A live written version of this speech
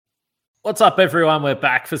What's up, everyone? We're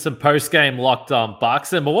back for some post-game Locked On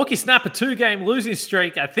Bucks. And Milwaukee snap a two-game losing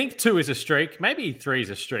streak. I think 2 is a streak. Maybe 3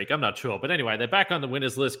 is a streak. I'm not sure. But anyway, they're back on the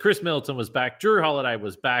winners list. Chris Middleton was back. Drew Holiday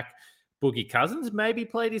was back. Boogie Cousins maybe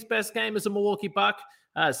played his best game as a Milwaukee Buck.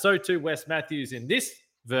 So too Wes Matthews in this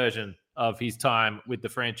version of his time with the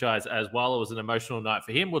franchise as well. It was an emotional night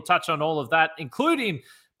for him. We'll touch on all of that, including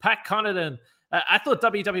Pat Connaughton. I thought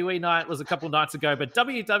WWE night was a couple nights ago, but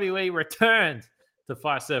WWE returned to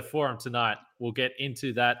Fiserv Forum tonight. We'll get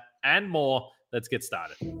into that and more. Let's get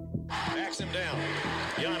started. Backs him down.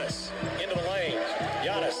 Giannis into the lane.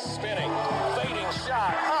 Giannis spinning. Fading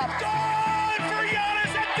shot. Up. Good for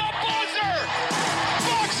Giannis at the buzzer.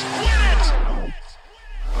 Bucks win it.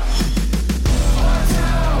 Our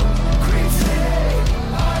town, Green City,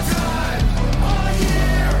 our time, our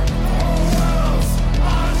year, our worlds,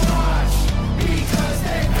 on watch, because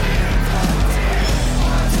they think of it.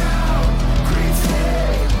 Our town, Green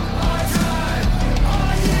City, our time,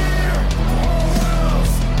 our year, our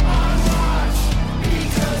worlds, on watch,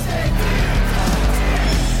 because they think of it.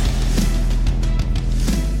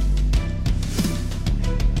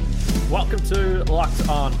 Welcome to Locked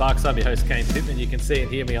On Bucks. I'm your host, Kane Pittman. You can see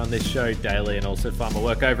and hear me on this show daily and also find my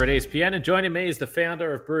work over at ESPN. And joining me is the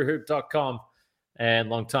founder of BrewHoop.com and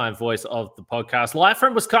longtime voice of the podcast. Live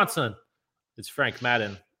from Wisconsin, it's Frank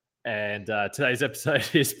Madden. And today's episode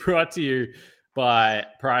is brought to you by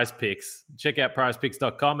Prize Picks. Check out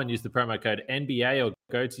prizepicks.com and use the promo code NBA or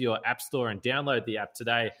go to your app store and download the app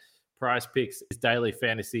today. Prize Picks is daily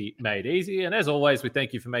fantasy made easy. And as always, we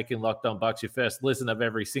thank you for making Locked On Bucks your first listen of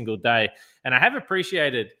every single day. And I have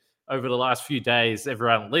appreciated over the last few days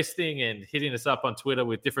everyone listening and hitting us up on Twitter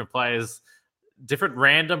with different players, different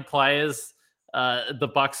random players,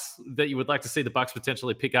 the Bucks that you would like to see the Bucks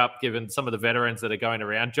potentially pick up, given some of the veterans that are going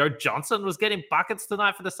around. Joe Johnson was getting buckets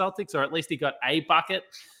tonight for the Celtics, or at least he got a bucket.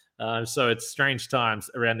 So it's strange times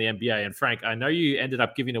around the NBA. And Frank, I know you ended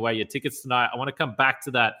up giving away your tickets tonight. I want to come back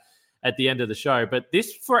to that at the end of the show. But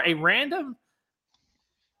this, for a random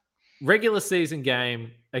regular season game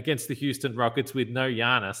against the Houston Rockets with no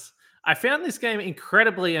Giannis, I found this game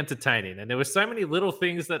incredibly entertaining. And there were so many little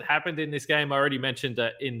things that happened in this game. I already mentioned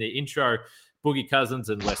in the intro, Boogie Cousins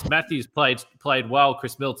and Wes Matthews played well.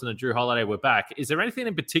 Chris Middleton and Drew Holiday were back. Is there anything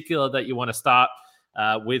in particular that you want to start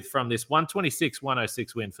with from this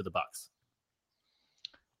 126-106 win for the Bucks?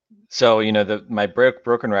 So, my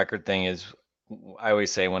broken record thing is, I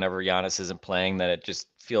always say whenever Giannis isn't playing that it just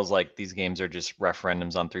feels like these games are just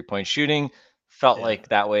referendums on 3-point shooting. Felt like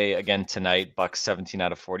that way again tonight. Bucks 17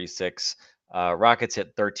 out of 46. Rockets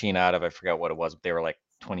hit 13 out of, I forgot what it was, but they were like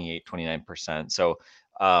 28, 29%. So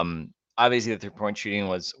obviously the 3-point shooting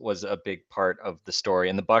was a big part of the story.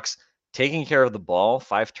 And the Bucks taking care of the ball,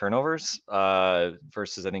 5 turnovers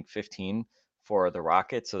versus I think 15 for the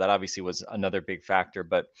Rockets. So that obviously was another big factor.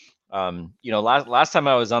 But last time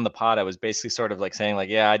I was on the pod, I was basically sort of like saying like,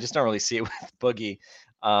 yeah, I just don't really see it with Boogie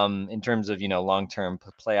in terms of, long-term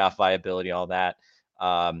playoff viability, all that.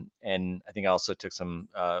 And I think I also took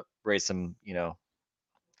raised some,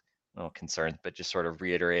 concerns, but just sort of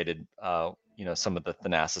reiterated, some of the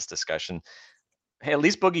Thanasis discussion. Hey, at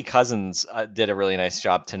least Boogie Cousins did a really nice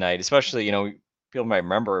job tonight, especially, people might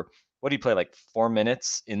remember what he played like 4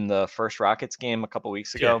 minutes in the first Rockets game a couple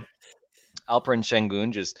weeks ago. Yeah. Alperen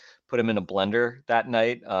Sengun just put him in a blender that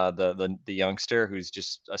night. The youngster who's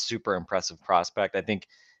just a super impressive prospect. I think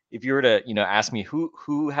if you were to, ask me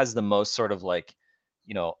who has the most sort of like,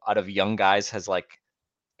 out of young guys has like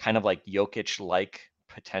kind of like Jokic-like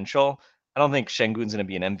potential, I don't think Sengun's going to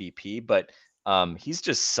be an MVP, but he's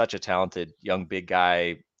just such a talented young big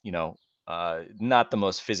guy, not the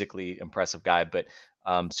most physically impressive guy, but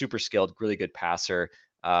super skilled, really good passer.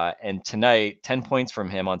 And tonight, 10 points from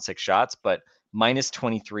him on 6 shots, but minus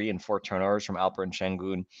 23 and 4 turnovers from Alperen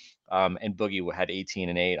Sengun. And Boogie had 18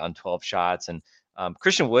 and 8 on 12 shots. And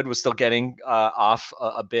Christian Wood was still getting off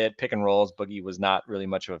a bit, pick and rolls. Boogie was not really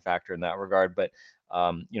much of a factor in that regard, but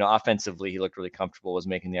offensively, he looked really comfortable, was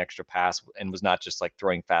making the extra pass and was not just like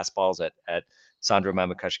throwing fastballs at Sandro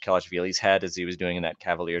Mamukelashvili's head as he was doing in that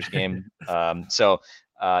Cavaliers game.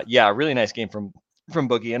 Really nice game from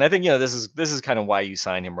Boogie. And I think, this is kind of why you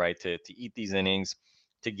sign him, right? To eat these innings,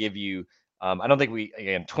 to give you, I don't think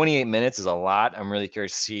 28 minutes is a lot. I'm really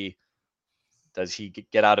curious to see, does he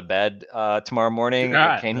get out of bed tomorrow morning?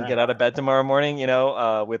 Can he get out of bed tomorrow morning,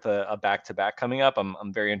 with a back-to-back coming up?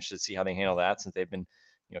 I'm very interested to see how they handle that, since they've been,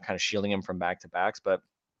 kind of shielding him from back-to-backs. But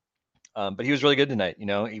he was really good tonight,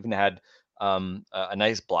 even had a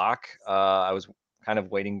nice block. I was kind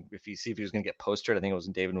of waiting if he was going to get posted. I think it was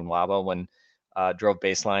David Nwaba when drove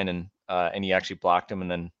baseline and he actually blocked him and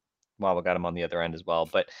then Wawa got him on the other end as well.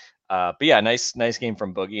 But yeah, nice game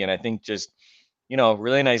from Boogie. And I think just,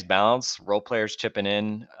 really nice balance, role players chipping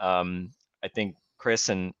in. I think Chris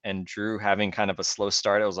and Drew having kind of a slow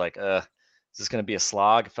start. It was like, is this going to be a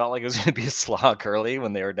slog? It felt like it was going to be a slog early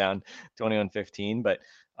when they were down 21-15, but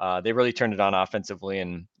they really turned it on offensively,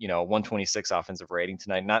 and 126 offensive rating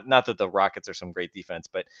tonight. Not that the Rockets are some great defense,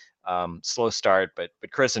 but slow start. But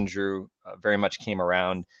Chris and Drew very much came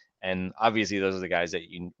around, and obviously those are the guys that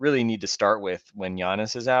you really need to start with when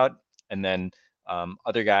Giannis is out, and then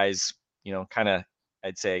other guys, kind of,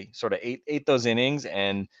 I'd say, sort of ate those innings.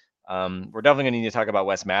 And we're definitely going to need to talk about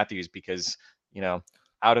Wes Matthews because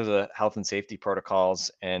out of the health and safety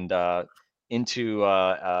protocols and into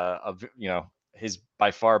his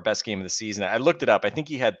by far best game of the season. I looked it up. I think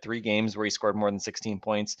he had 3 games where he scored more than 16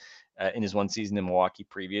 points in his one season in Milwaukee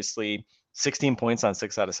previously. 16 points on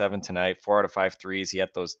 6 out of 7 tonight, 4 out of 5 threes. He had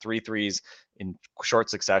those 3 threes in short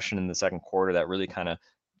succession in the second quarter that really kind of,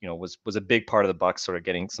 was a big part of the Bucks sort of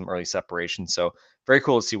getting some early separation. So very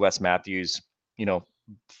cool to see Wes Matthews,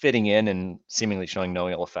 fitting in and seemingly showing no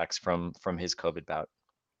ill effects from his COVID bout.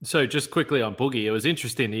 So just quickly on Boogie, it was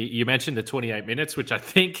interesting. You mentioned the 28 minutes, which I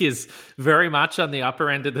think is very much on the upper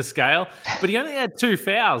end of the scale, but he only had 2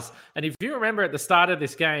 fouls. And if you remember at the start of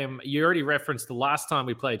this game, you already referenced the last time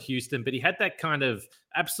we played Houston, but he had that kind of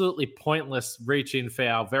absolutely pointless reach-in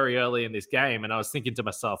foul very early in this game. And I was thinking to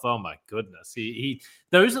myself, oh my goodness,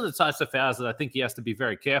 those are the types of fouls that I think he has to be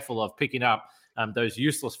very careful of picking up. Those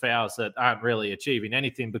useless fouls that aren't really achieving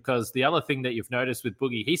anything, because the other thing that you've noticed with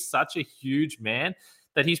Boogie, he's such a huge man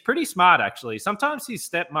that he's pretty smart, actually. Sometimes his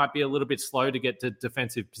step might be a little bit slow to get to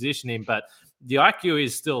defensive positioning, but the IQ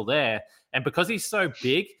is still there. And because he's so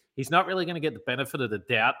big, he's not really going to get the benefit of the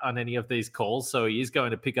doubt on any of these calls. So he is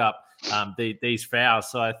going to pick up these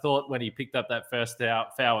fouls. So I thought when he picked up that first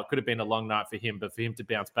foul, it could have been a long night for him, but for him to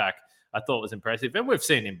bounce back, I thought was impressive. And we've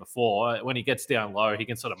seen him before. When he gets down low, he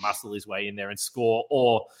can sort of muscle his way in there and score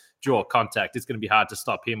or draw contact. It's going to be hard to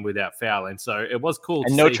stop him without fouling. So it was cool.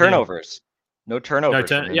 And no turnovers. No turnovers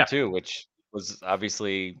from him too, which was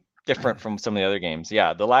obviously different from some of the other games.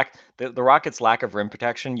 Yeah, the Rockets' lack of rim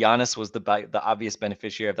protection. Giannis was the obvious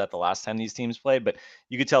beneficiary of that the last time these teams played, but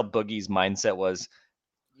you could tell Boogie's mindset was,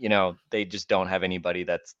 they just don't have anybody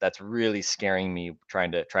that's really scaring me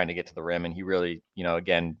trying to get to the rim, and he really,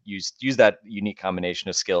 again, used that unique combination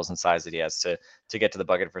of skills and size that he has to get to the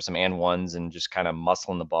bucket for some and ones and just kind of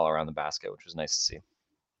muscling the ball around the basket, which was nice to see.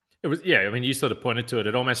 It was, yeah. I mean, you sort of pointed to it.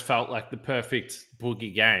 It almost felt like the perfect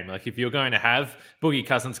Boogie game. Like if you're going to have Boogie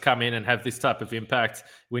Cousins come in and have this type of impact,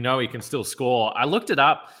 we know he can still score. I looked it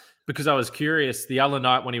up because I was curious the other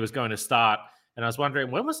night when he was going to start, and I was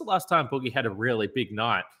wondering when was the last time Boogie had a really big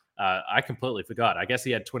night. I completely forgot. I guess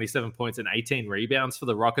he had 27 points and 18 rebounds for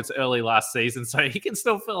the Rockets early last season, so he can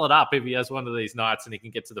still fill it up if he has one of these nights and he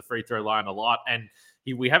can get to the free throw line a lot. And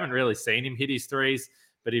we haven't really seen him hit his threes.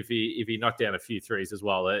 But if he knocked down a few threes as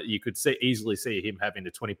well, you could easily see him having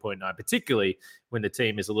a 20-point night, particularly when the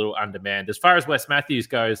team is a little undermanned. As far as Wes Matthews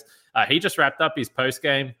goes, he just wrapped up his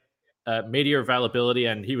post-game media availability,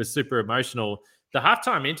 and he was super emotional. The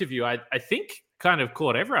halftime interview, I think, kind of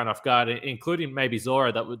caught everyone off guard, including maybe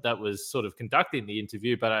Zora that was sort of conducting the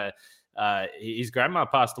interview. But his grandma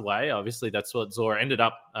passed away. Obviously, that's what Zora ended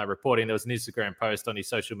up reporting. There was an Instagram post on his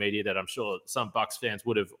social media that I'm sure some Bucks fans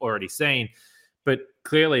would have already seen. But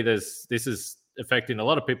clearly, this is affecting a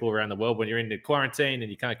lot of people around the world when you're in the quarantine and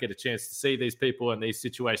you can't get a chance to see these people and these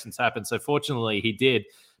situations happen. So fortunately, he did.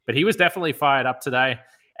 But he was definitely fired up today.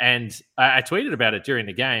 And I tweeted about it during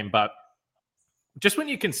the game. But just when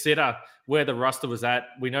you consider where the roster was at,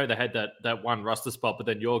 we know they had that one roster spot, but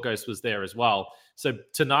then Yorgos was there as well. So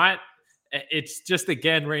tonight, it's just,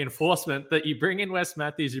 again, reinforcement that you bring in Wes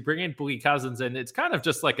Matthews, you bring in Boogie Cousins, and it's kind of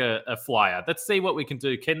just like a flyer. Let's see what we can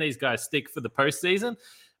do. Can these guys stick for the postseason?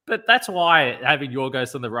 But that's why having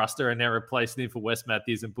Yorgos on the roster and now replacing him for Wes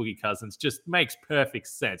Matthews and Boogie Cousins just makes perfect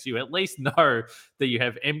sense. You at least know that you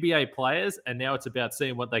have NBA players, and now it's about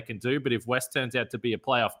seeing what they can do. But if Wes turns out to be a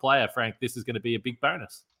playoff player, Frank, this is going to be a big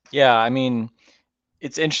bonus. Yeah, I mean,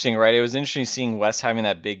 it's interesting, right? It was interesting seeing Wes having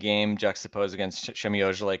that big game juxtaposed against Shemi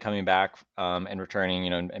Ojeleye coming back and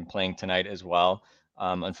returning, and playing tonight as well.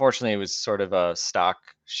 Unfortunately, it was sort of a stock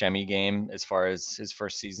Shemi game as far as his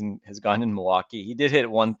first season has gone in Milwaukee. He did hit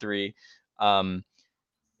 1-3.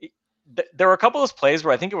 There were a couple of plays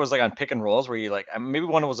where I think it was like on pick and rolls where you maybe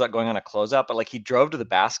one was going on a closeout, but he drove to the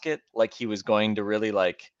basket like he was going to really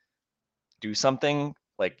do something,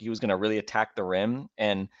 like he was going to really attack the rim.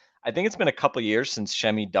 And I think it's been a couple years since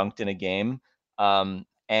Shemi dunked in a game.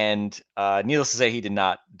 And needless to say, he did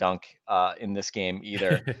not dunk in this game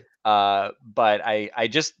either. But I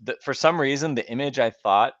just for some reason the image I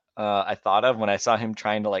thought of when I saw him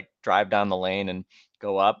trying to like drive down the lane and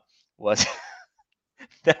go up was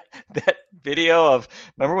that video of,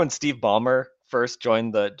 remember when Steve Ballmer first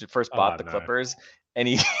bought the no. Clippers, and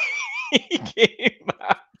he he came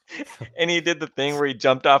out and he did the thing where he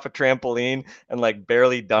jumped off a trampoline and like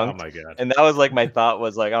barely Oh dunked. my God. And that was like my thought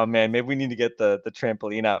was like, oh man, maybe we need to get the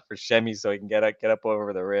trampoline out for Shemi so he can get up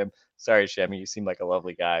over the rim. Sorry, Shemi, you seem like a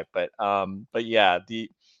lovely guy, but yeah, the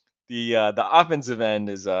offensive end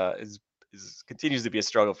is continues to be a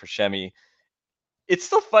struggle for Shemi. It's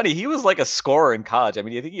still funny. He was like a scorer in college. I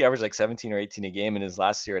mean, I think he averaged like 17 or 18 a game in his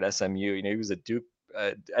last year at SMU. You know, he was at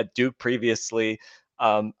Duke previously.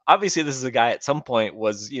 Obviously, this is a guy at some point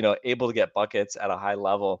was, you know, able to get buckets at a high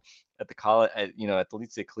level at the college, you know, at the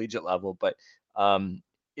least the collegiate level. But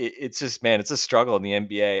it's just, man, it's a struggle in the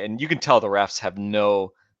NBA, and you can tell the refs have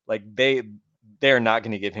no, like, they're not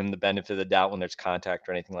going to give him the benefit of the doubt when there's contact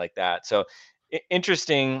or anything like that. So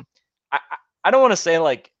interesting. I don't want to say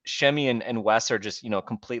like Shemi and Wes are just, you know,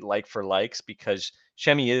 complete like for likes, because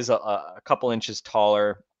Shemi is a couple inches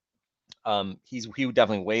taller. He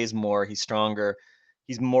definitely weighs more. He's stronger.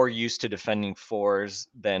 He's more used to defending fours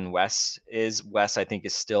than Wes is. Wes, I think,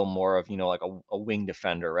 is still more of, you know, like a wing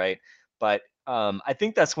defender, right? But I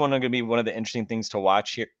think that's going to be one of the interesting things to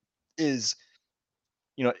watch here is,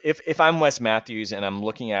 you know, if I'm Wes Matthews and I'm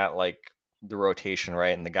looking at like the rotation,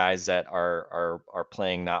 right, and the guys that are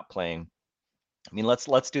playing, not playing. I mean,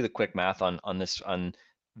 let's do the quick math on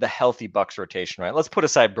the healthy Bucks rotation, right? Let's put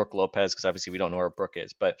aside Brook Lopez because obviously we don't know where Brook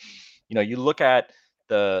is, but you know, you look at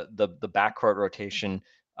the backcourt rotation.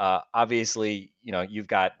 Obviously, you know, you've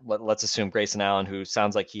got let's assume Grayson Allen, who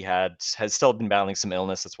sounds like he has still been battling some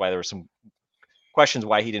illness. That's why there were some questions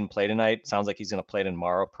why he didn't play tonight. Sounds like he's going to play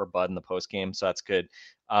tomorrow per Bud in the post game, so that's good.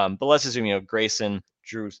 But let's assume, you know, Grayson,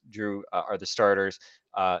 Drew are the starters.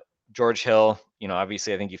 George Hill, you know,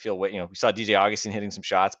 obviously I think you feel, you know, we saw DJ Augustine hitting some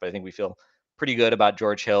shots, but I think we feel pretty good about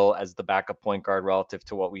George Hill as the backup point guard relative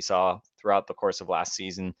to what we saw throughout the course of last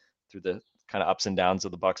season through the kind of ups and downs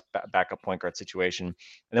of the Bucks backup point guard situation. And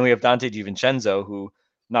then we have Dante DiVincenzo, who,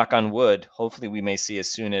 knock on wood, hopefully we may see as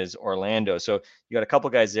soon as Orlando. So you got a couple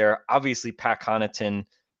guys there. Obviously, Pat Connaughton,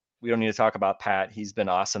 we don't need to talk about Pat. He's been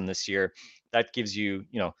awesome this year. That gives you,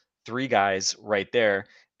 you know, three guys right there.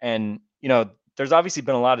 And, you know, there's obviously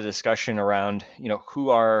been a lot of discussion around, you know,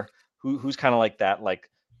 who's kind of like that, like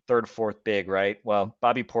third, fourth big, right? Well,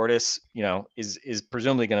 Bobby Portis, you know, is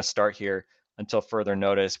presumably going to start here until further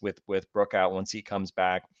notice with Brook out once he comes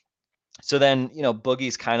back. So then, you know,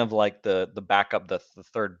 Boogie's kind of like the backup, the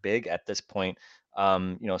third big at this point.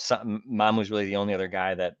 You know, Mamu's really the only other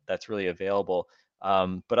guy that's really available.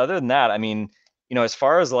 But other than that, I mean, you know, as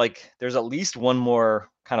far as like, there's at least one more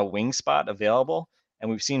kind of wing spot available, and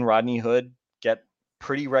we've seen Rodney Hood get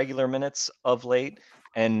pretty regular minutes of late,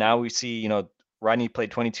 and now we see, you know, Rodney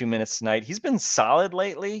played 22 minutes tonight. He's been solid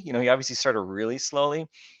lately. You know, he obviously started really slowly,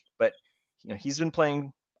 but you know, he's been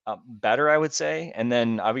playing better, I would say. And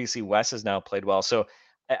then obviously Wes has now played well. So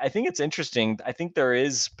I think it's interesting. I think there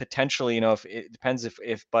is potentially, you know, if it depends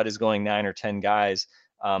if Bud is going 9 or 10 guys,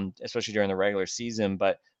 especially during the regular season.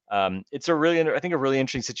 But it's a really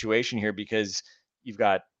interesting situation here, because you've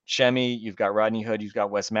got Shemi, you've got Rodney Hood, you've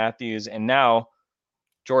got Wes Matthews, and now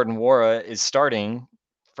Jordan Nwora is starting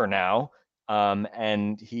for now.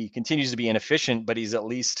 And he continues to be inefficient, but he's at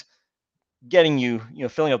least getting you know,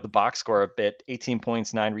 filling up the box score a bit. 18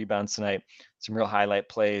 points, 9 rebounds tonight. Some real highlight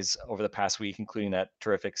plays over the past week, including that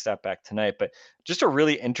terrific step back tonight. But just a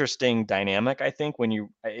really interesting dynamic, I think,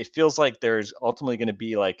 it feels like there's ultimately going to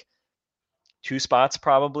be like 2 spots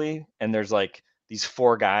probably, and there's like these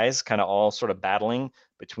 4 guys kind of all sort of battling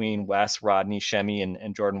between Wes, Rodney, Shemi,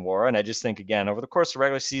 and Jordan Nwora. And I just think, again, over the course of the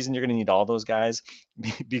regular season, you're going to need all those guys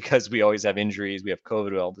because we always have injuries, we have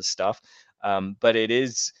COVID, all this stuff. But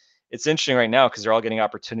it's interesting right now because they're all getting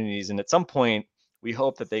opportunities. And at some point, we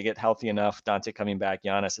hope that they get healthy enough, Dante coming back,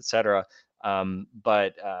 Giannis, et cetera.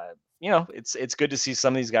 But you know, it's good to see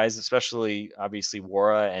some of these guys, especially obviously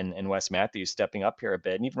Nwora and Wes Matthews, stepping up here a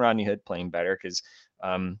bit, and even Rodney Hood playing better, because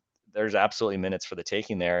there's absolutely minutes for the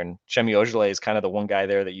taking there. And Shemi Ojale is kind of the one guy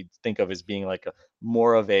there that you'd think of as being like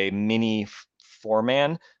more of a mini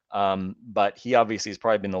 4-man. But he obviously has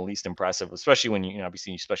probably been the least impressive, especially when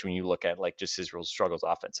especially when you look at like just his real struggles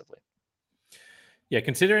offensively. Yeah,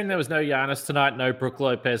 considering there was no Giannis tonight, no Brook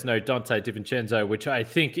Lopez, no Dante DiVincenzo, which I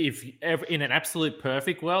think if in an absolute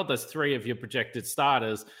perfect world, there's 3 of your projected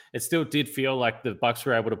starters, it still did feel like the Bucks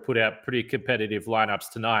were able to put out pretty competitive lineups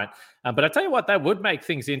tonight. But I tell you what, that would make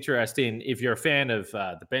things interesting if you're a fan of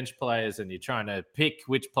the bench players and you're trying to pick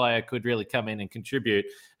which player could really come in and contribute.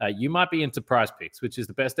 You might be into Prize Picks, which is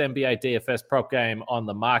the best NBA DFS prop game on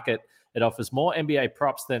the market. It offers more NBA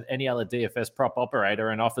props than any other DFS prop operator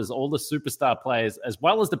and offers all the superstar players as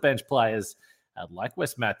well as the bench players like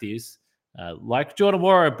Wes Matthews, like Jordan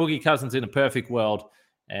Nwora, Boogie Cousins in a perfect world.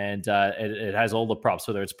 And it has all the props,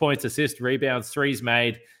 whether it's points, assists, rebounds, threes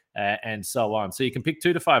made, and so on. So you can pick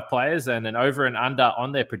 2 to 5 players and an over and under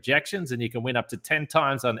on their projections, and you can win up to 10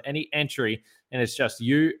 times on any entry, and it's just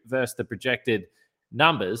you versus the projected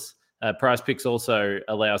numbers. Prize Picks also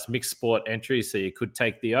allows mixed sport entries, so you could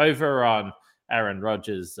take the over on Aaron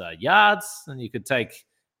Rodgers' yards, and you could take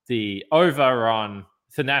the over on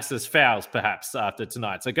Thanasis fouls, perhaps, after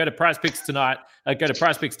tonight. So go to Prize Picks tonight, go to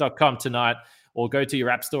prizepicks.com tonight, or go to your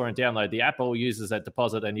app store and download the app. All users that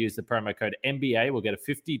deposit and use the promo code NBA will get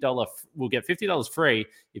 $50 free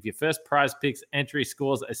if your first Prize Picks entry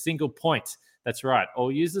scores a single point. That's right. All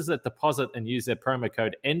users that deposit and use their promo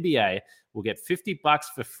code NBA will get $50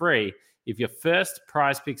 for free if your first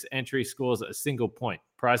Prize Picks entry scores a single point.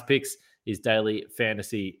 Prize Picks is daily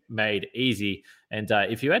fantasy made easy. And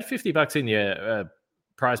if you had $50 in your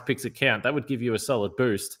Prize Picks account, that would give you a solid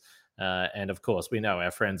boost. And of course, we know our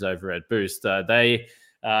friends over at Boost.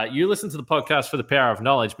 You listen to the podcast for the power of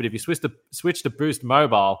knowledge, but if you switch to Boost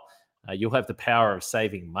Mobile, you'll have the power of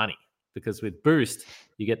saving money. Because with Boost,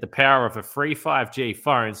 you get the power of a free 5G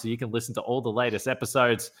phone, so you can listen to all the latest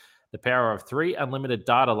episodes. The power of 3 unlimited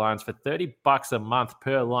data lines for $30 a month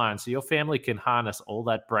per line, so your family can harness all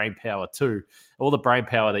that brain power too, all the brain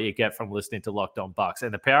power that you get from listening to Locked On Bucks,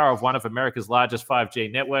 and the power of one of America's largest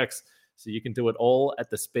 5G networks. So you can do it all at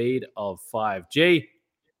the speed of 5G.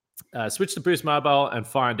 Switch to Boost Mobile and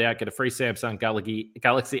find out. Get a free Samsung Galaxy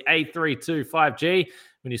A32 5G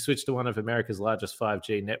when you switch to one of America's largest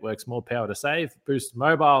 5G networks. More power to save. Boost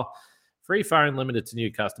Mobile. Free phone limited to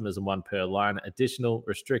new customers and 1 per line. Additional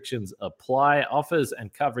restrictions apply. Offers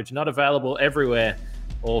and coverage not available everywhere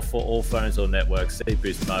or for all phones or networks. See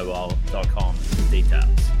boostmobile.com for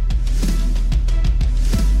details.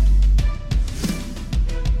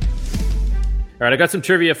 All right, I got some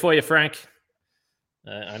trivia for you, Frank.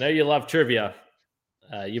 I know you love trivia.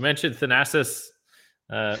 You mentioned Thanasis.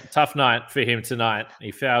 Tough night for him tonight. He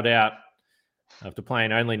fouled out after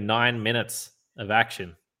playing only 9 minutes of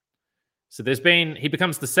action. So he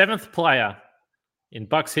becomes the 7th player in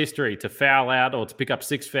Bucks history to foul out or to pick up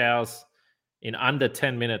 6 fouls in under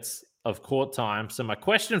 10 minutes of court time. So my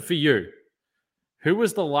question for you, who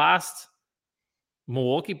was the last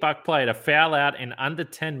Milwaukee Buck player to foul out in under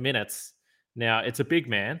 10 minutes? Now, it's a big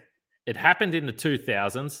man. It happened in the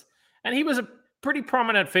 2000s, and he was a pretty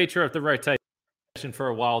prominent feature of the rotation for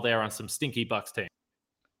a while there on some stinky Bucks team.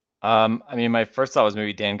 My first thought was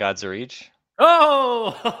maybe Dan Gadzuric.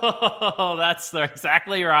 Oh, that's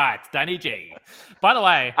exactly right, Danny G. By the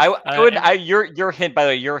way, your hint. By the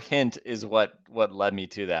way, your hint is what led me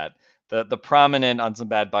to that. The prominent on some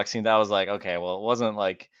bad Bucks team. That was like, okay, well, it wasn't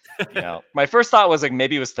like, my first thought was like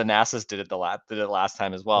maybe it was Thanasis did it last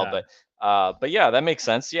time as well, Yeah. But yeah, that makes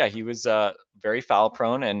sense. Yeah, he was very foul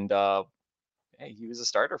prone, and he was a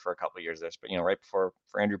starter for a couple of years there. But right before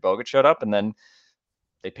Andrew Bogut showed up, and then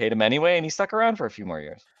they paid him anyway, and he stuck around for a few more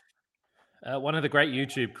years. One of the great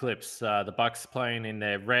YouTube clips, the Bucks playing in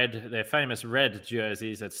their famous red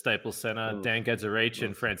jerseys at Staples Center. Oof. Dan Gadzuric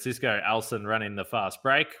and Francisco Alson running the fast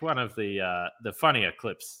break. One of the funnier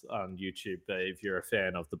clips on YouTube. If you're a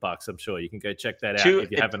fan of the Bucks, I'm sure you can go check that out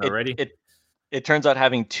if you haven't already. It turns out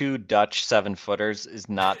having 2 Dutch 7-footers is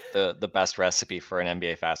not the best recipe for an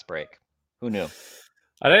NBA fast break. Who knew?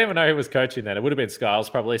 I don't even know who was coaching that. It would have been Skiles,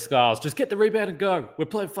 probably. Skiles, just get the rebound and go. We're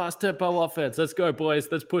playing fast tempo offense. Let's go, boys.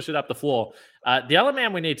 Let's push it up the floor. The other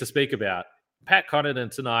man we need to speak about, Pat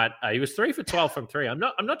Connaughton tonight. He was 3 for 12 from 3. I'm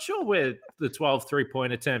not sure where the 12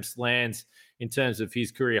 3-point attempts lands in terms of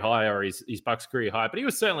his career high or his Bucks career high, but he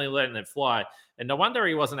was certainly letting it fly. And no wonder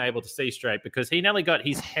he wasn't able to see straight because he nearly got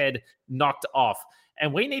his head knocked off.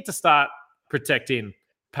 And we need to start protecting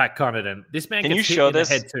Pat Connaughton. This man gets hit in the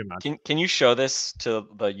head too much. Can you show this to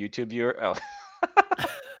the YouTube viewer? Oh.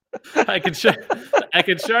 I can show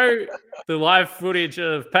the live footage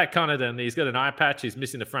of Pat Connaughton. He's got an eye patch. He's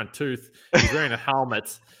missing the front tooth. He's wearing a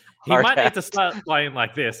helmet. He might need to start playing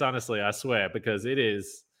like this, honestly, I swear, because it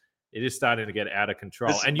is starting to get out of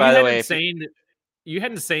control. And you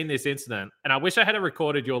hadn't seen this incident, and I wish I had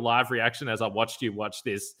recorded your live reaction as I watched you watch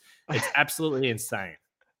this. It's absolutely insane.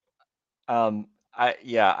 And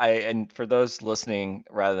for those listening,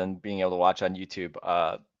 rather than being able to watch on YouTube,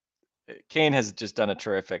 Kane has just done a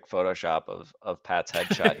terrific Photoshop of Pat's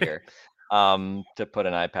headshot here. to put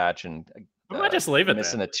an eye patch and I might just leave it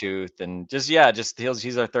missing there. a tooth, and just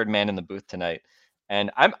he's our third man in the booth tonight.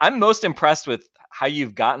 And I'm most impressed with how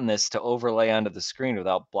you've gotten this to overlay onto the screen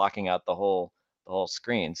without blocking out the whole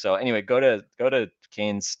screen. So anyway, go to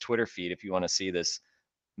Kane's Twitter feed if you want to see this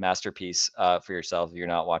masterpiece for yourself if you're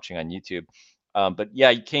not watching on YouTube. But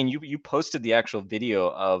yeah, Kane, you posted the actual video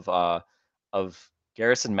of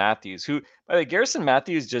Garrison Matthews, who, by the way, Garrison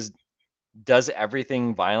Matthews just does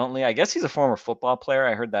everything violently. I guess he's a former football player.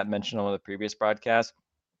 I heard that mentioned on one of the previous broadcasts.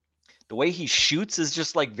 The way he shoots is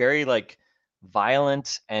just like very like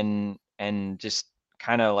violent and just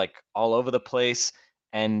kind of like all over the place.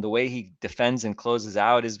 And the way he defends and closes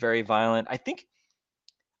out is very violent. I think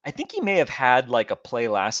he may have had like a play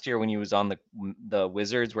last year when he was on the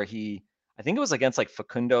Wizards where I think it was against like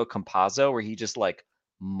Facundo Campazzo where he just like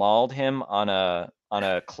mauled him on a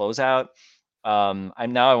closeout. I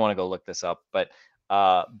want to go look this up, but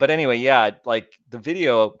anyway, yeah, like the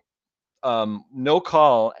video, no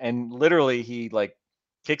call, and literally he like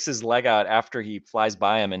kicks his leg out after he flies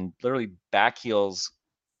by him and literally backheels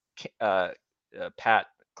Pat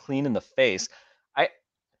clean in the face.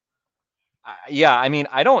 Yeah, I mean,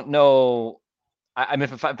 I don't know. I mean,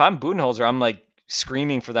 if I'm Budenholzer, I'm like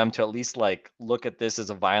screaming for them to at least like look at this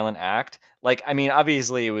as a violent act. Like, I mean,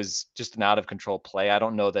 obviously it was just an out of control play. I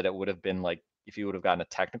don't know that it would have been like if he would have gotten a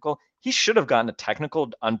technical. He should have gotten a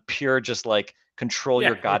technical on pure just like control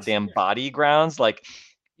your goddamn body grounds. Like,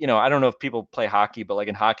 I don't know if people play hockey, but like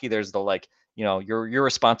in hockey, there's the like, you're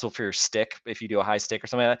responsible for your stick if you do a high stick or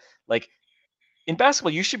something like that. Like in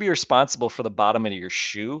basketball, you should be responsible for the bottom of your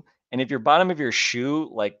shoe. And if your bottom of your shoe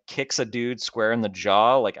like kicks a dude square in the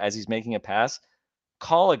jaw, like as he's making a pass,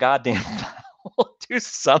 call a goddamn foul. Do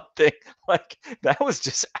something. Like that was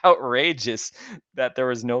just outrageous that there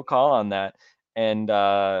was no call on that. And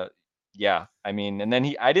yeah, I mean, and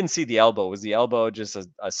then I didn't see the elbow. Was the elbow just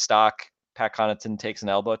a stock Pat Connaughton takes an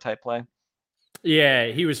elbow type play? Yeah,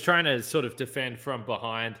 he was trying to sort of defend from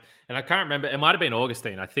behind, and I can't remember. It might have been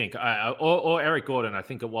Augustine, I think, or Eric Gordon, I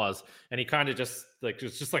think it was. And he kind of just like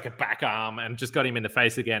a back arm and just got him in the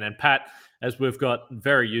face again. And Pat, as we've got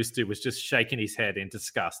very used to, was just shaking his head in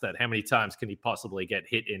disgust at how many times can he possibly get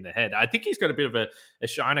hit in the head. I think he's got a bit of a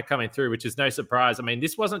shiner coming through, which is no surprise. I mean,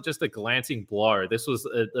 this wasn't just a glancing blow. This was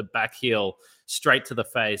a back heel straight to the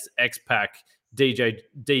face, X-Pac,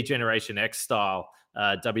 D-Generation X style.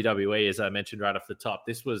 WWE, as I mentioned right off the top.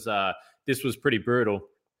 This was pretty brutal.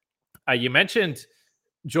 You mentioned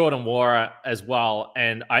Jordan Nwora as well,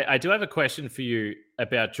 and I do have a question for you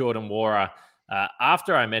about Jordan Nwora.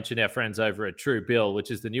 After I mentioned our friends over at Truebill,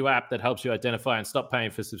 which is the new app that helps you identify and stop paying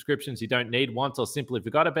for subscriptions you don't need, want, or simply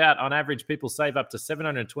forgot about. On average, people save up to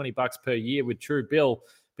 $720 per year with Truebill.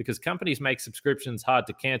 Because companies make subscriptions hard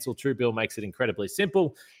to cancel, Truebill makes it incredibly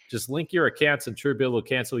simple. Just link your accounts and Truebill will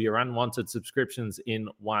cancel your unwanted subscriptions in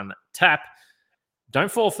one tap. Don't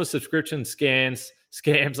fall for subscription scams.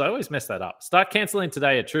 I always mess that up. Start canceling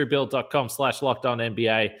today at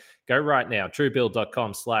truebill.com/lockedonnba. Go right now,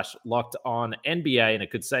 truebill.com/lockedonnba, and it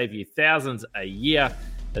could save you thousands a year.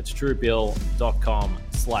 That's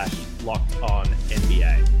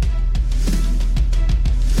truebill.com/lockedonnba.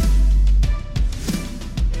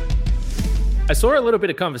 I saw a little bit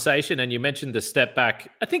of conversation and you mentioned the step back.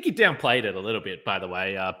 I think you downplayed it a little bit, by the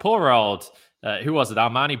way. Poor old, who was it?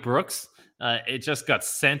 Armani Brooks. It just got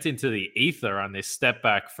sent into the ether on this step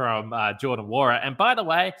back from Jordan Nwora. And by the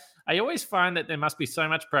way, I always find that there must be so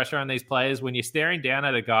much pressure on these players when you're staring down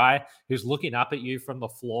at a guy who's looking up at you from the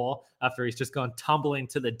floor after he's just gone tumbling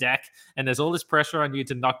to the deck. And there's all this pressure on you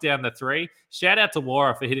to knock down the three. Shout out to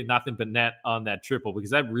Nwora for hitting nothing but net on that triple,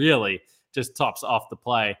 because that really just tops off the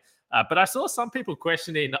play. But I saw some people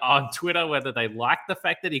questioning on Twitter whether they liked the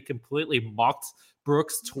fact that he completely mocked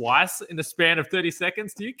Brooks twice in the span of 30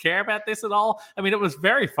 seconds. Do you care about this at all? I mean, it was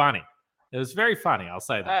very funny. I'll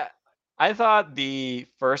say that. I thought the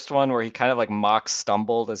first one where he kind of like mock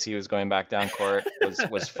stumbled as he was going back down court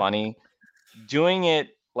was funny. Doing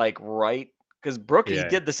it like right, because Brooks, he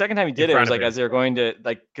did the second time he did it was like as they were going to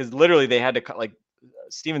like, because literally they had to like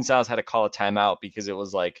Steven Silas had to call a timeout because it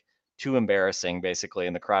was like too embarrassing basically,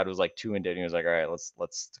 and the crowd was like too into it. He was like, all right, let's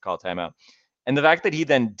call a timeout. And the fact that he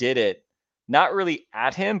then did it not really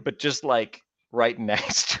at him but just like right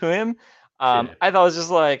next to him, I thought it was just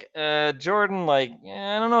like Jordan, like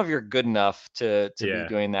I don't know if you're good enough to be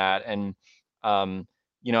doing that. And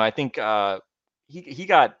I think he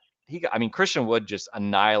got I mean Christian Wood just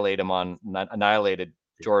annihilated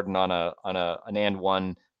Jordan on an and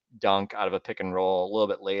one dunk out of a pick and roll a little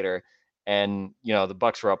bit later. And the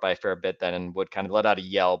Bucks were up by a fair bit then, and Wood kind of let out a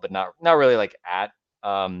yell, but not really like at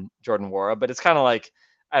Jordan Nwora. But it's kind of like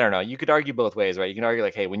I don't know. You could argue both ways, right? You can argue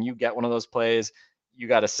like, hey, when you get one of those plays, you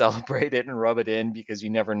got to celebrate it and rub it in because you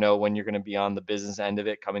never know when you're going to be on the business end of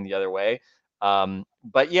it coming the other way.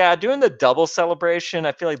 But yeah, doing the double celebration,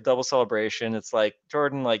 I feel like double celebration, it's like,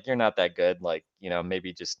 Jordan, like you're not that good. Like,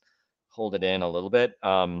 maybe just hold it in a little bit.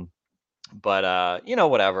 But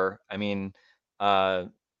whatever. I mean, uh,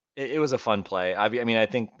 it was a fun play. I mean, I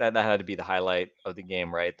think that had to be the highlight of the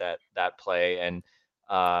game, right? That play. And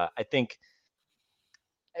I think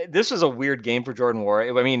this was a weird game for Jordan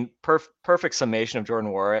Nwora. I mean, perfect summation of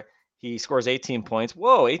Jordan Nwora. He scores 18 points.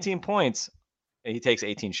 Whoa, 18 points. And he takes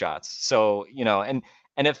 18 shots. So, and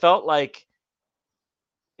it felt like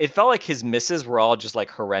his misses were all just like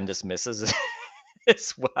horrendous misses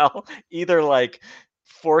as well. Either like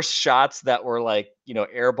forced shots that were like,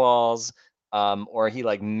 air balls, or he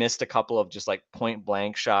like missed a couple of just like point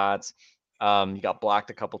blank shots. He got blocked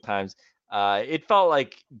a couple times. It felt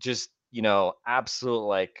like just, absolute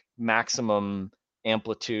like maximum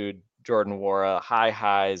amplitude Jordan Nwora, high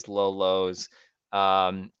highs, low lows.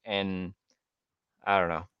 And I don't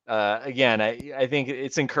know. Again, I think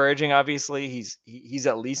it's encouraging. Obviously, he's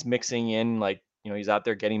at least mixing in, like, he's out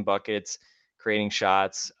there getting buckets, creating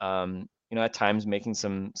shots. At times making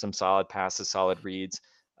some solid passes, solid reads.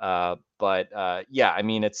 But yeah, I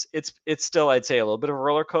mean, it's still, I'd say, a little bit of a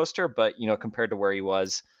roller coaster. But compared to where he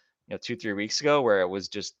was, 2-3 weeks ago, where it was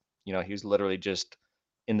just, he was literally just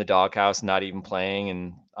in the doghouse, not even playing,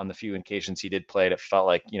 and on the few occasions he did play, it felt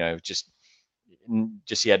like just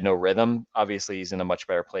he had no rhythm. Obviously, he's in a much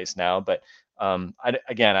better place now. But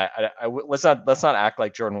let's not act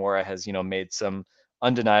like Jordan Nwora has made some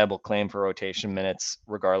undeniable claim for rotation minutes,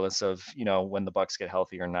 regardless of when the Bucks get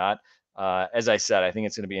healthy or not. As I said, I think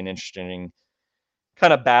it's going to be an interesting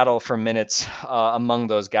kind of battle for minutes among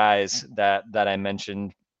those guys that I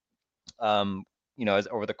mentioned. As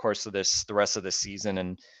over the course of the rest of the season,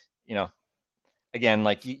 and again,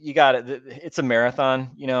 like you got it. It's a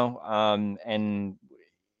marathon, and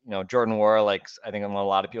Jordan Nwora, like, I think a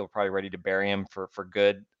lot of people are probably ready to bury him for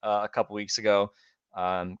good a couple weeks ago.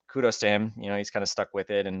 Kudos to him. He's kind of stuck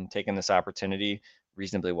with it and taken this opportunity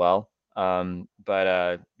reasonably well.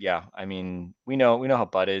 But yeah, I mean, we know how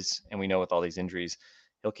Bud is, and we know with all these injuries,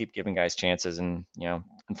 he'll keep giving guys chances, and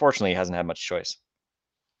unfortunately, he hasn't had much choice.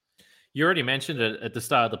 You already mentioned it at the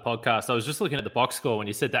start of the podcast. I was just looking at the box score when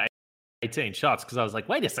you said that 18 shots, because I was like,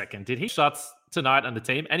 wait a second, did he shots tonight on the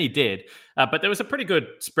team? And he did. But there was a pretty good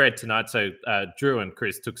spread tonight. So Drew and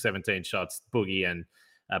Chris took 17 shots. Boogie and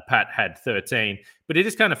Pat had 13. But it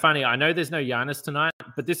is kind of funny. I know there's no Giannis tonight,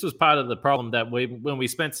 but this was part of the problem that when we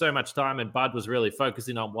spent so much time and Bud was really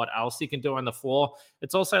focusing on what else he can do on the floor,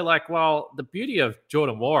 it's also like, well, the beauty of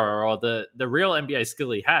Jordan Nwora, or the real NBA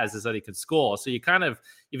skill he has, is that he can score. So you kind of,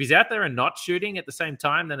 if he's out there and not shooting at the same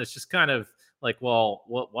time, then it's just kind of like, well,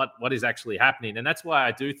 what is actually happening? And that's why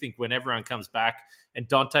I do think when everyone comes back and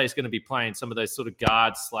Dante is going to be playing some of those sort of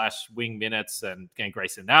guard/wing minutes, and again,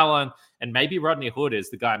 Grayson Allen, and maybe Rodney Hood is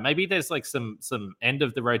the guy. Maybe there's like some end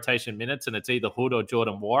of the rotation minutes, and it's either Hood or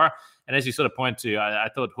Jordan Nwora. And as you sort of point to, I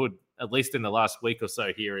thought Hood, at least in the last week or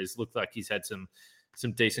so here, has looked like he's had some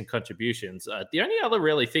decent contributions. The only other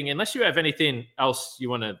really thing, unless you have anything else you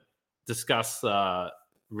want to discuss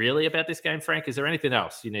really about this game, Frank, is there anything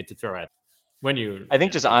else you need to throw out? I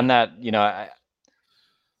think just on that,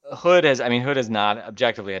 Hood has not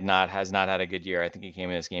objectively has not had a good year. I think he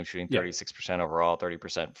came in this game shooting 36% overall,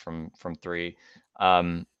 30% from three.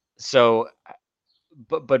 So,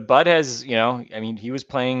 but Bud has, Bud was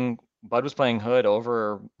playing Hood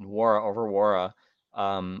over Nwora,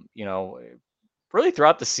 really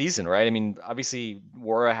throughout the season, right? I mean, obviously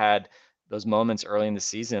Nwora had those moments early in the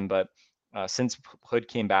season, but since Hood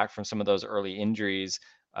came back from some of those early injuries,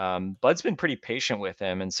 Bud's been pretty patient with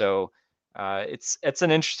him, and so it's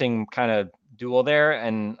an interesting kind of duel there.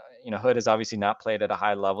 And Hood has obviously not played at a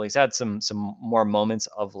high level. He's had some more moments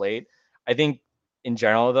of late. I think in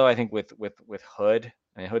general, though, I think with Hood,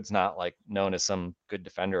 I mean, Hood's not like known as some good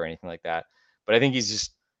defender or anything like that, but I think he's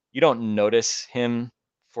just, you don't notice him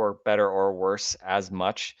for better or worse as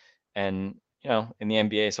much. And in the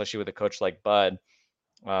NBA, especially with a coach like Bud,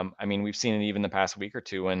 I mean, we've seen it even the past week or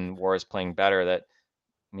two when Nwora is playing better, that,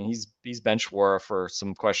 I mean, he's benched Nwora for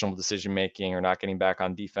some questionable decision making or not getting back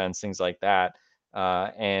on defense, things like that.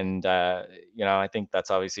 I think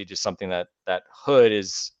that's obviously just something that Hood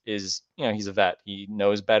is he's a vet. He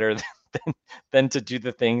knows better than to do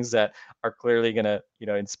the things that are clearly going to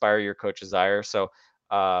inspire your coach's desire. So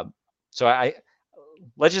I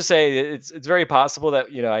let's just say it's very possible that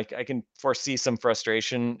I can foresee some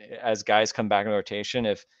frustration as guys come back in rotation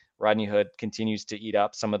if Rodney Hood continues to eat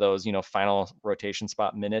up some of those final rotation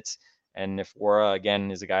spot minutes, And if Wara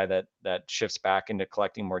again is a guy that shifts back into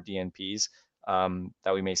collecting more DNPs,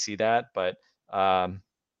 that we may see that. But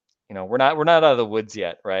we're not out of the woods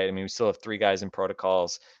yet, right? I mean, we still have 3 guys in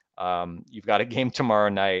protocols. You've got a game tomorrow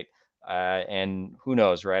night, and who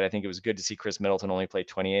knows, right? I think it was good to see Chris Middleton only play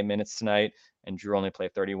 28 minutes tonight, and Drew only play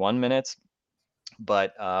 31 minutes.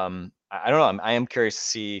 But I don't know. I am curious to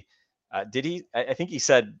see. Did he? I think he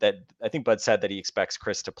said that. I think Bud said that he expects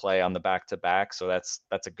Chris to play on the back-to-back, so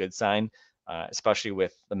that's a good sign. Especially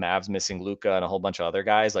with the Mavs missing Luka and a whole bunch of other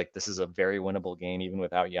guys. Like, this is a very winnable game even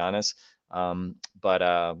without Giannis.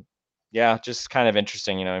 But yeah, just kind of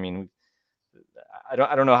interesting. I mean, I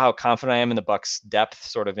don't know how confident I am in the Bucks' depth,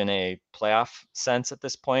 sort of in a playoff sense at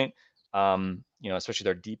this point. Especially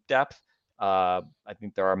their deep depth. I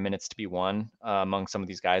think there are minutes to be won among some of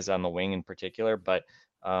these guys on the wing in particular. But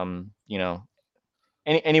any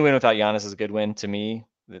win without Giannis is a good win to me.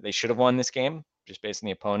 They should have won this game just based on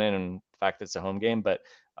the opponent and the fact that it's a home game. But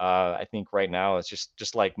I think right now it's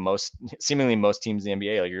just like seemingly most teams in the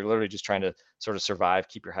NBA. Like, you're literally just trying to sort of survive,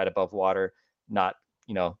 keep your head above water, not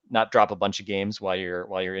drop a bunch of games while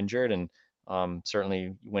you're injured. And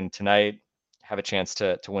certainly win tonight, have a chance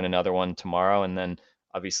to win another one tomorrow, and then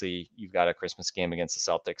obviously you've got a Christmas game against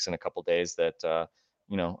the Celtics in a couple days that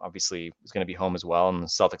obviously is going to be home as well, and the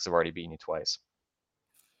Celtics have already beaten you twice.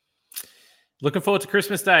 Looking forward to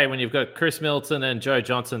Christmas Day when you've got Chris Middleton and Joe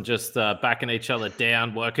Johnson just backing each other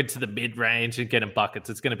down, working to the mid-range and getting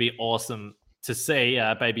buckets. It's going to be awesome to see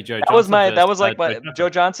baby Joe Johnson. Joe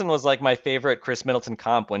Johnson was like my favorite Chris Middleton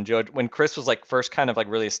comp when Chris was like first kind of like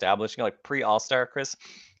really established, like pre-All-Star Chris.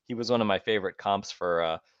 He was one of my favorite comps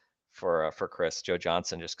for Chris, Joe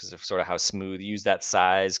Johnson, just because of sort of how smooth he used that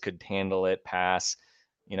size, could handle it, pass,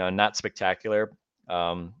 not spectacular.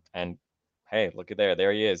 And hey, look at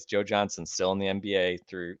there he is, Joe Johnson, still in the NBA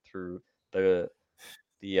through the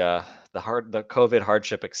COVID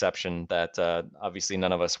hardship exception that obviously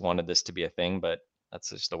none of us wanted this to be a thing, but that's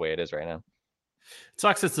just the way it is right now. It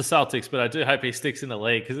sucks it's the Celtics, but I do hope he sticks in the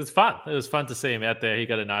league because it's fun. It was fun to see him out there. He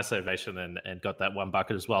got a nice ovation and got that one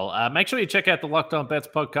bucket as well. Make sure you check out the Locked On Bets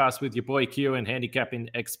podcast with your boy Q and handicapping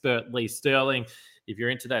expert Lee Sterling. If you're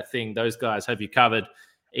into that thing, those guys have you covered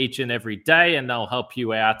each and every day, and they'll help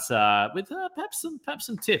you out with perhaps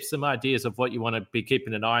some tips, some ideas of what you want to be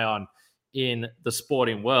keeping an eye on in the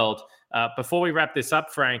sporting world. Before we wrap this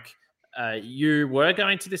up, Frank, you were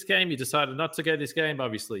going to this game. You decided not to go to this game.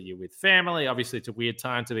 Obviously, you're with family. Obviously, it's a weird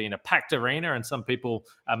time to be in a packed arena, and some people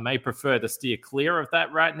may prefer to steer clear of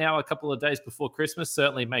that right now a couple of days before Christmas.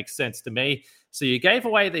 Certainly makes sense to me. So you gave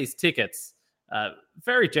away these tickets.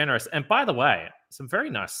 Very generous. And by the way, some very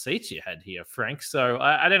nice seats you had here, Frank. So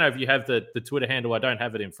I don't know if you have the Twitter handle. I don't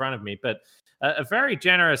have it in front of me, but a very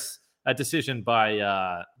generous decision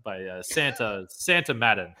by Santa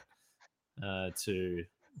Madden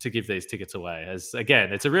to give these tickets away. As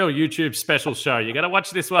again, it's a real YouTube special show. You got to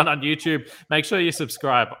watch this one on YouTube. Make sure you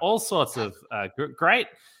subscribe. All sorts of great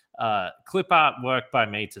clip art work by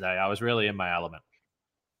me today. I was really in my element.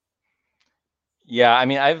 Yeah, I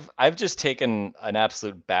mean, I've just taken an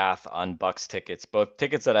absolute bath on Bucks tickets, both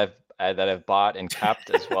tickets that I've bought and kept,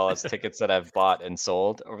 as well as tickets that I've bought and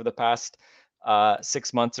sold over the past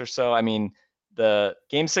 6 months or so. I mean, the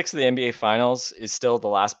Game 6 of the NBA Finals is still the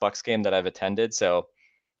last Bucks game that I've attended, so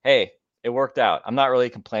hey, it worked out. I'm not really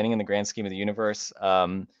complaining in the grand scheme of the universe.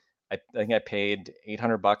 I think I paid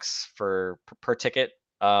 $800 per ticket,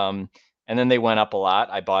 and then they went up a lot.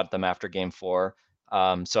 I bought them after Game 4.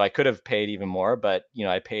 So I could have paid even more, but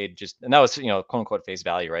I paid and that was quote unquote face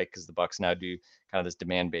value, right? Because the Bucks now do kind of this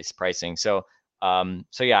demand-based pricing. So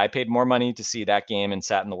yeah, I paid more money to see that game and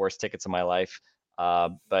sat in the worst tickets of my life.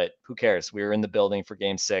 But who cares? We were in the building for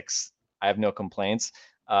Game 6. I have no complaints.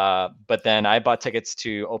 But then I bought tickets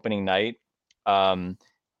to opening night of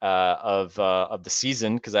the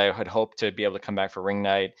season because I had hoped to be able to come back for ring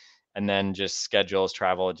night, and then just schedules,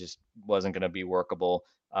 travel, just wasn't going to be workable.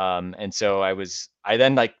 And so I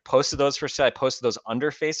then posted those for sale. I posted those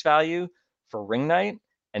under face value for ring night,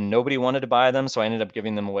 and nobody wanted to buy them. So I ended up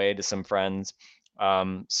giving them away to some friends.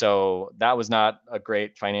 So that was not a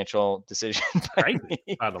great financial decision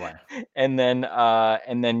by the way. And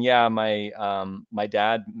then yeah, my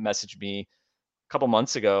dad messaged me a couple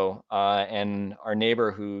months ago, and our neighbor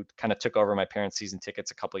who kind of took over my parents' season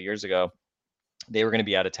tickets a couple of years ago, they were going to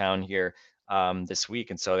be out of town here this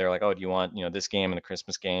week, and so they were like, "Oh, do you want this game and the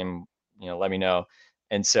Christmas game? Let me know."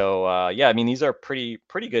 And so yeah, I mean, these are pretty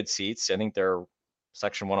good seats. I think they're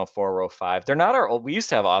section 104, row 5. They're not our old. We used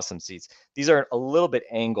to have awesome seats. These are a little bit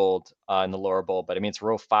angled in the lower bowl, but I mean, it's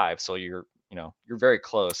row 5, so you're very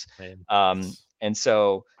close. And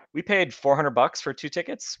so we paid $400 for 2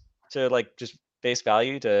 tickets. to like just face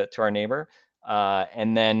value to our neighbor.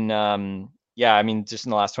 And then, yeah, I mean, just in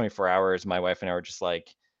the last 24 hours, my wife and I were just like,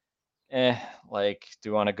 like,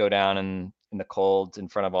 do we want to go down in the cold in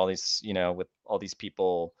front of all these, with all these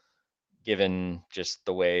people, given just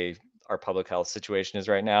the way our public health situation is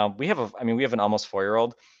right now? We have an almost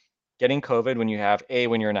 4-year-old. Getting COVID when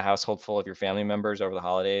you're in a household full of your family members over the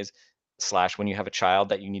holidays, / when you have a child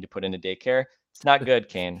that you need to put into daycare, it's not good,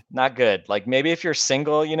 Kane. Not good. Like maybe if you're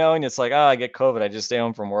single, and it's like, oh, I get COVID, I just stay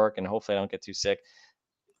home from work and hopefully I don't get too sick.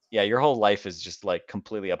 Yeah, your whole life is just like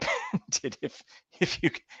completely upended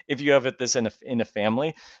if you have this in a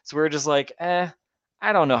family. So we're just like, I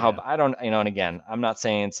don't know how. I don't, and again, I'm not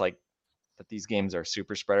saying it's like that these games are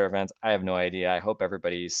super spreader events. I have no idea. I hope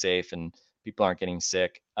everybody's safe and people aren't getting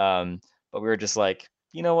sick. But we were just like,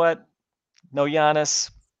 you know what? No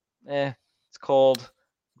Giannis. It's cold.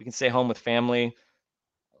 We can stay home with family.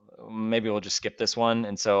 Maybe we'll just skip this one.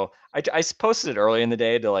 And so I posted it early in the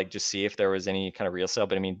day to like just see if there was any kind of real sale.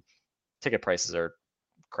 But I mean, ticket prices are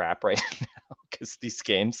crap right now because these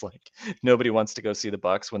games, like nobody wants to go see the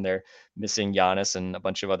Bucks when they're missing Giannis and a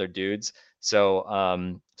bunch of other dudes. So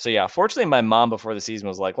yeah, fortunately my mom before the season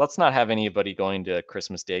was like, let's not have anybody going to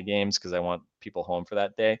Christmas Day games because I want people home for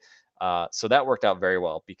that day. So that worked out very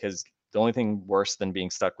well, because the only thing worse than being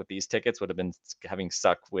stuck with these tickets would have been having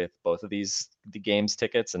stuck with both of the games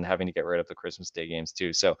tickets and having to get rid of the Christmas Day games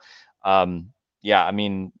too. So yeah, I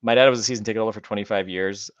mean, my dad was a season ticket holder for 25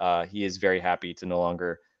 years. He is very happy to no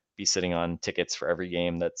longer be sitting on tickets for every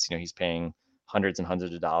game that's, he's paying hundreds and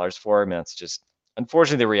hundreds of dollars for. I mean, that's just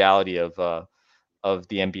unfortunately the reality of the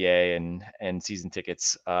NBA and season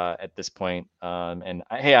tickets at this point.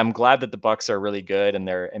 Hey, I'm glad that the Bucks are really good and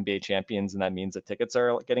they're NBA champions, and that means that tickets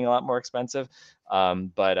are getting a lot more expensive.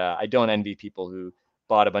 But I don't envy people who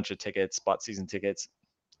bought a bunch of tickets, bought season tickets,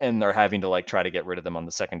 and they're having to like try to get rid of them on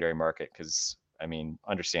the secondary market, because I mean,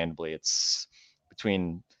 understandably, it's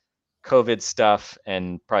between COVID stuff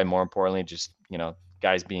and probably more importantly, just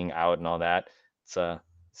guys being out and all that. It's a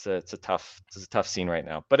tough scene right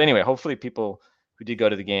now. But anyway, hopefully people who did go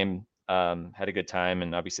to the game had a good time,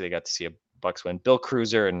 and obviously they got to see a Bucks win. Bill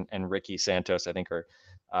Cruiser and Ricky Santos, I think, are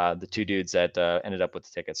the two dudes that ended up with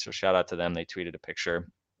the tickets. So shout out to them. They tweeted a picture.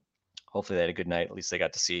 Hopefully they had a good night. At least they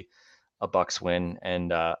got to see a Bucks win. And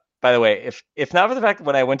by the way, if not for the fact that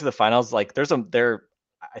when I went to the finals, like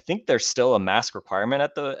I think there's still a mask requirement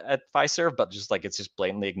at Fiserv, but just like it's just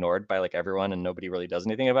blatantly ignored by like everyone and nobody really does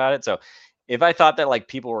anything about it. So if I thought that like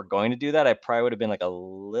people were going to do that, I probably would have been like a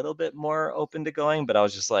little bit more open to going, but I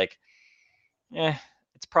was just like,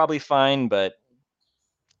 it's probably fine. But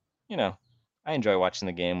I enjoy watching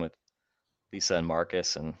the game with Lisa and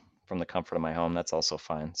Marcus, and from the comfort of my home, that's also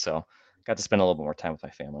fine. So got to spend a little bit more time with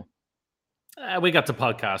my family. We got to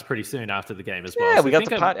podcast pretty soon after the game as well. Yeah, so we got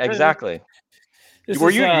to exactly. You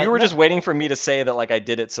were just waiting for me to say that like I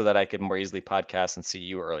did it so that I could more easily podcast and see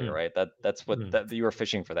you earlier, right? That's what you were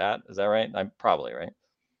fishing for that. Is that right? I'm probably right.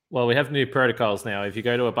 Well, we have new protocols now. If you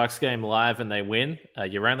go to a Bucks game live and they win,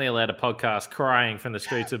 you're only allowed a podcast crying from the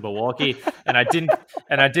streets of Milwaukee. and I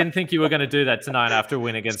didn't think you were going to do that tonight after a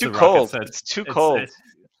win against the Rockets. So it's too cold.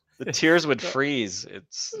 The tears would freeze.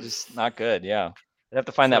 It's just not good. Yeah. I'd have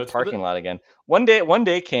to find that parking lot again. One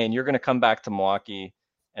day, Kane, you're going to come back to Milwaukee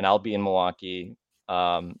and I'll be in Milwaukee.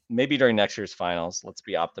 Maybe during next year's finals, let's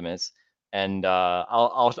be optimists. And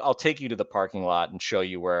I'll take you to the parking lot and show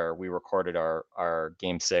you where we recorded our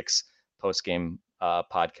Game 6 post-game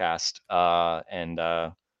podcast. And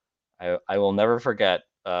I will never forget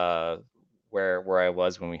where I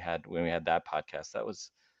was when we had that podcast. That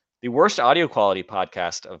was the worst audio quality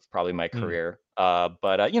podcast of probably my career.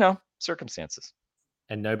 But circumstances.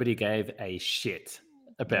 And nobody gave a shit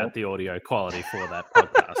about the audio quality for that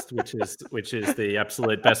podcast, which is the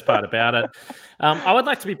absolute best part about it. I would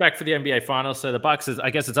like to be back for the NBA Finals. So the Bucks I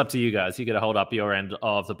guess it's up to you guys. You got to hold up your end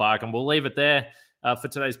of the bargain. We'll leave it there for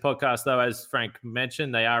today's podcast, though. As Frank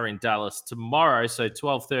mentioned, they are in Dallas tomorrow, so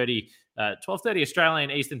 12:30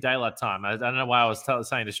 Australian Eastern Daylight Time. I don't know why I was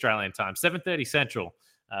saying Australian time. 7:30 Central.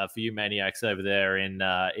 For you maniacs over there in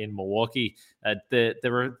Milwaukee,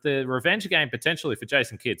 the revenge game potentially for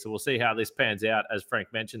Jason Kidd. So we'll see how this pans out. As Frank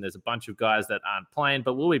mentioned, there's a bunch of guys that aren't playing,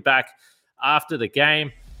 but we'll be back after the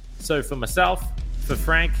game. So for myself, for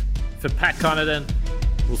Frank, for Pat Connaughton,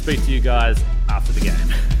 we'll speak to you guys after the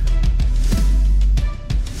game.